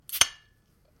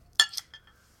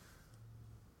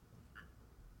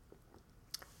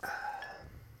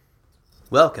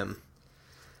Welcome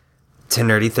to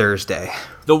Nerdy Thursday.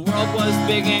 The world was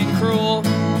big and cruel,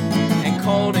 and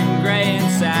cold and gray and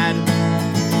sad.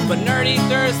 But Nerdy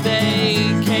Thursday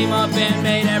came up and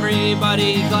made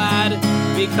everybody glad,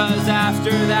 because after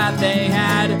that they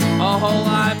had a whole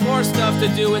lot more stuff to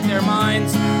do with their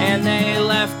minds, and they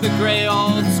left the gray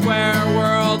old square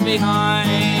world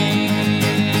behind.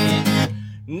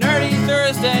 Nerdy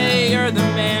Thursday, you're the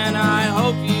man, I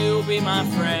hope you'll be my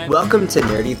friend. Welcome to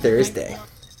Nerdy Thursday.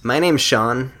 My name's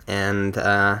Sean, and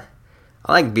I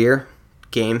like beer,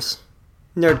 games,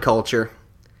 nerd culture.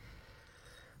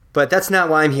 But that's not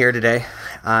why I'm here today.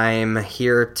 I'm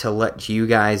here to let you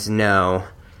guys know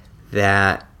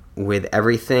that with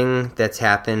everything that's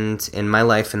happened in my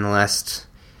life in the last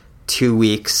 2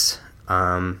 weeks,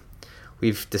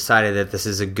 we've decided that this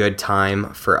is a good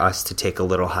time for us to take a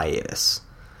little hiatus.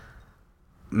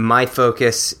 My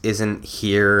focus isn't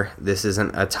here. This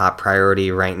isn't a top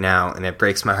priority right now, and it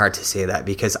breaks my heart to say that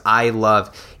because I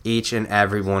love each and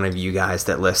every one of you guys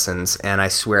that listens, and I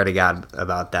swear to God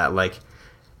about that.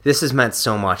 This has meant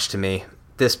so much to me.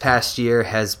 This past year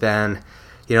has been,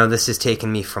 this has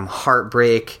taken me from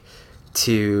heartbreak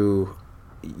to,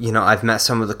 I've met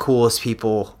some of the coolest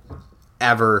people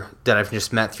ever that I've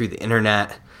just met through the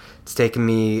internet. It's taken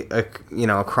me,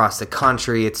 across the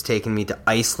country. It's taken me to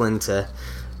Iceland to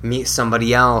meet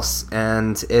somebody else.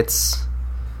 And it's,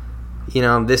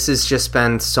 this has just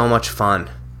been so much fun.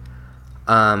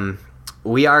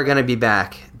 We are going to be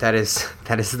back. That is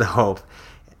the hope.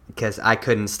 Because I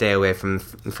couldn't stay away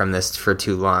from this for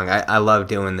too long. I love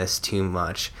doing this too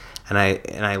much. And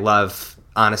I love,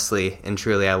 honestly and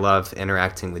truly, I love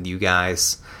interacting with you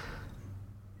guys.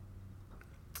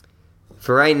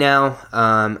 For right now,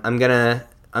 I'm gonna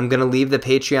leave the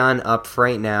Patreon up for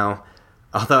right now,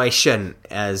 although I shouldn't,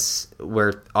 as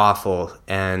we're awful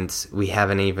and we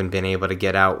haven't even been able to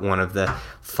get out one of the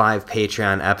 5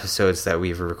 Patreon episodes that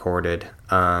we've recorded.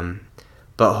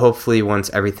 But hopefully once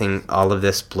all of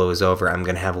this blows over, I'm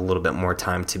going to have a little bit more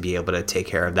time to be able to take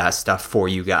care of that stuff for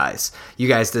you guys. You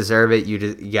guys deserve it.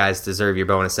 You guys deserve your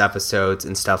bonus episodes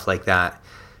and stuff like that.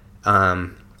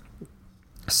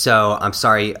 So I'm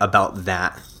sorry about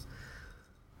that.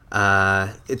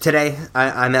 Today,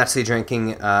 I'm actually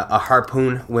drinking a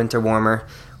Harpoon Winter Warmer,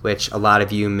 which a lot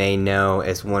of you may know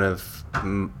as one of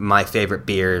my favorite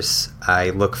beers. I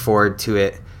look forward to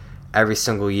it every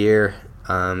single year.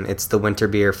 It's the winter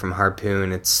beer from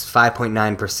Harpoon. It's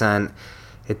 5.9%.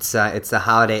 It's a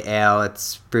holiday ale.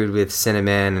 It's brewed with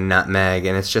cinnamon and nutmeg,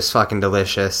 and it's just fucking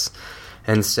delicious.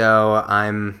 And so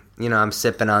I'm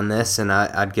sipping on this, and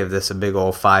I'd give this a big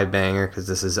old 5-banger because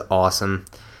this is awesome.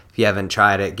 If you haven't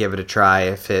tried it, give it a try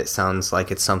if it sounds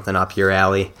like it's something up your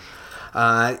alley.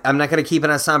 I'm not going to keep it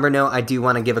on a somber note. I do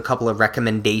want to give a couple of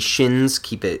recommendations.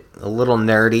 Keep it a little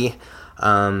nerdy.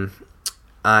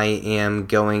 I am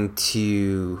going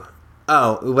to...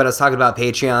 what I was talking about,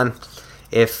 Patreon.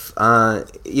 If,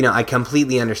 I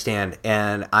completely understand,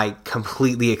 and I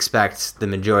completely expect the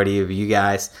majority of you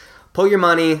guys, pull your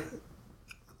money,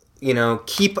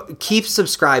 keep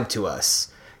subscribed to us.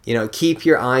 Keep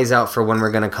your eyes out for when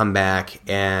we're going to come back,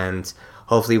 and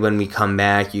hopefully when we come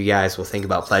back, you guys will think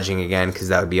about pledging again, because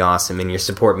that would be awesome, and your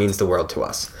support means the world to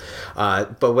us.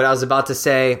 But what I was about to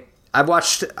say... I've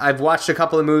watched a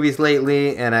couple of movies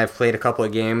lately, and I've played a couple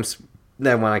of games.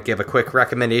 I want to give a quick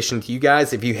recommendation to you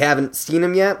guys if you haven't seen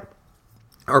them yet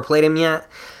or played them yet.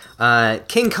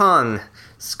 King Kong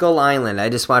Skull Island. I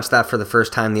just watched that for the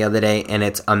first time the other day, and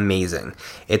it's amazing.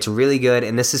 It's really good,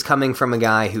 and this is coming from a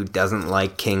guy who doesn't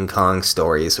like King Kong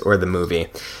stories or the movie.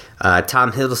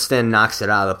 Tom Hiddleston knocks it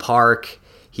out of the park.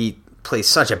 He plays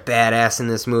such a badass in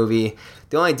this movie.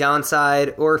 The only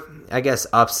downside, or I guess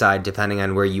upside, depending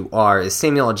on where you are, is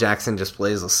Samuel L. Jackson just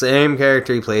plays the same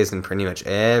character he plays in pretty much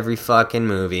every fucking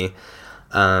movie.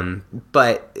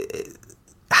 But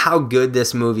how good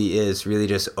this movie is really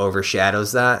just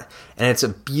overshadows that. And it's a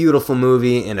beautiful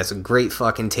movie, and it's a great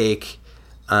fucking take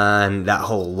on that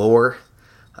whole lore.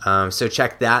 So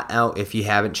check that out if you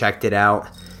haven't checked it out.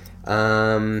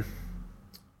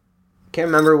 Can't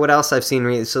remember what else I've seen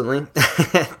recently.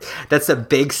 That's a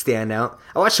big standout.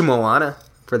 I watched Moana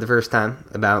for the first time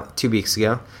about 2 weeks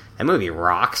ago. That movie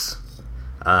rocks.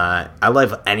 I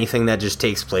love anything that just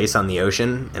takes place on the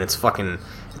ocean, and it's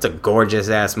a gorgeous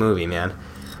ass movie, man.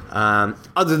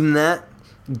 Other than that,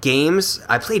 games.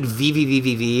 I played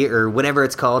VVVVV or whatever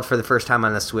it's called for the first time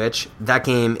on the Switch. That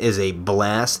game is a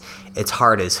blast. It's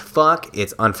hard as fuck.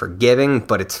 It's unforgiving,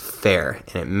 but it's fair,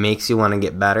 and it makes you want to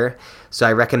get better. So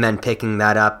I recommend picking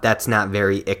that up. That's not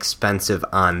very expensive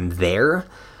on there.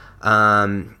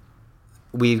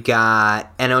 We've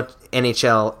got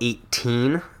NHL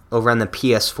 18 over on the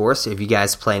PS4, so if you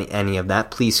guys play any of that,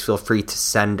 please feel free to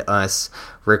send us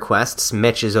requests.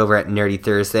 Mitch is over at Nerdy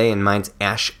Thursday, and mine's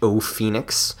Ash O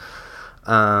Phoenix.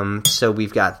 So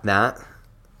we've got that.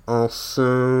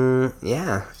 Also,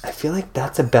 yeah, I feel like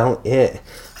that's about it.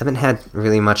 I haven't had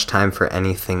really much time for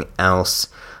anything else.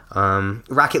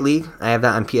 Rocket League, I have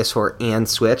that on PS4 and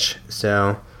Switch,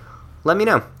 so let me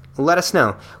know. Let us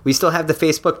know. We still have the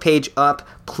Facebook page up.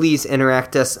 Please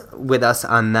interact with us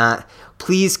on that.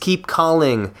 Please keep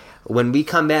calling. When we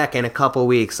come back in a couple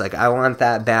weeks, like, I want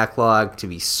that backlog to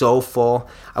be so full.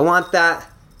 I want that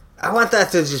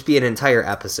to just be an entire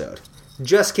episode.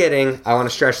 Just kidding. I want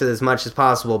to stretch it as much as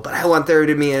possible, but I want there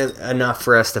to be enough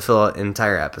for us to fill an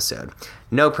entire episode.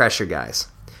 No pressure, guys.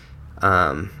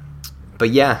 But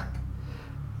yeah,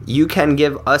 you can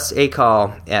give us a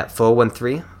call at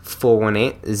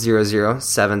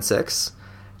 413-418-0076.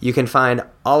 You can find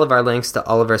all of our links to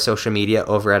all of our social media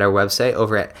over at our website,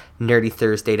 over at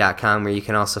nerdythursday.com, where you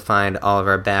can also find all of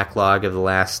our backlog of the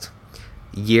last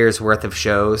year's worth of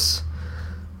shows.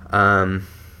 But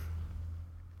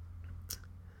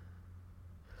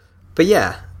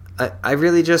yeah, I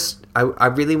really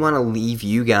want to leave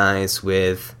you guys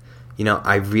with,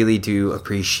 I really do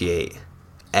appreciate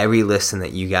every listen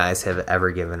that you guys have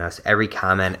ever given us, every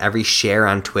comment, every share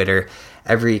on Twitter,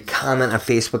 every comment on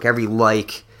Facebook, every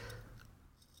like.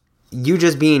 You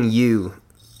just being you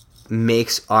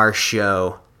makes our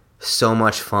show so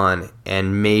much fun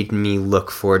and made me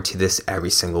look forward to this every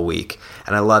single week.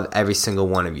 And I love every single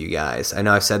one of you guys. I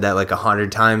know I've said that like 100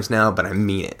 times now, but I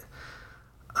mean it.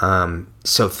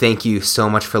 So thank you so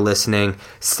much for listening.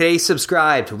 Stay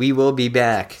subscribed. We will be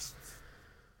back.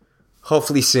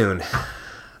 Hopefully soon.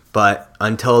 But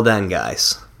until then,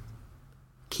 guys,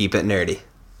 keep it nerdy.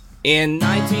 In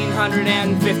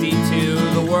 1952,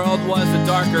 the world was a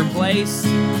darker place.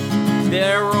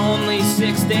 There were only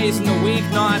 6 days in the week,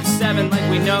 not 7 like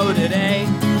we know today.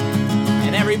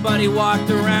 And everybody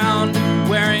walked around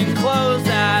wearing clothes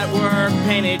that were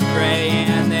painted gray,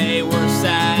 and they were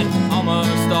sad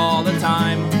almost all the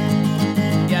time.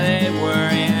 Yeah, they were.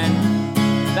 And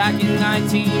back in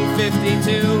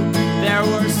 1952, there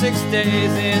were 6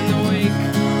 days in the week.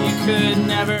 You could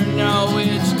never know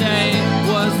which day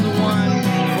was the one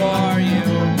for you,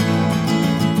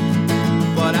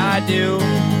 but I do.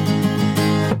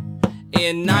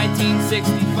 In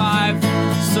 1965,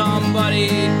 somebody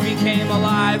became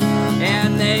alive,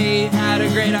 and they had a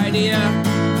great idea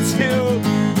to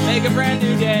make a brand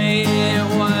new day. It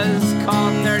was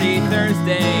called Nerdy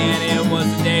Thursday, and it was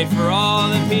a day for all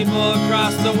the people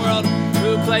across the world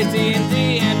who played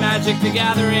D&D and Magic the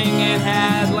Gathering and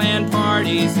had LAN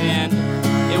parties, and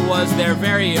it was their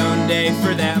very own day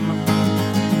for them.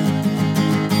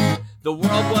 The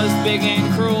world was big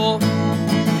and cruel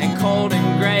and cold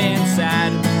and gray and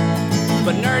sad,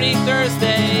 but Nerdy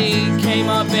Thursday came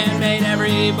up and made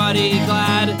everybody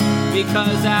glad,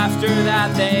 because after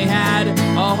that they had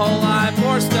a whole lot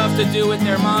more stuff to do with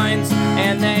their minds,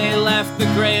 and they left the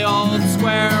gray old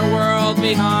square world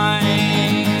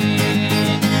behind.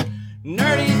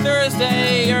 Nerdy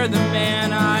Thursday, you're the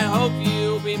man I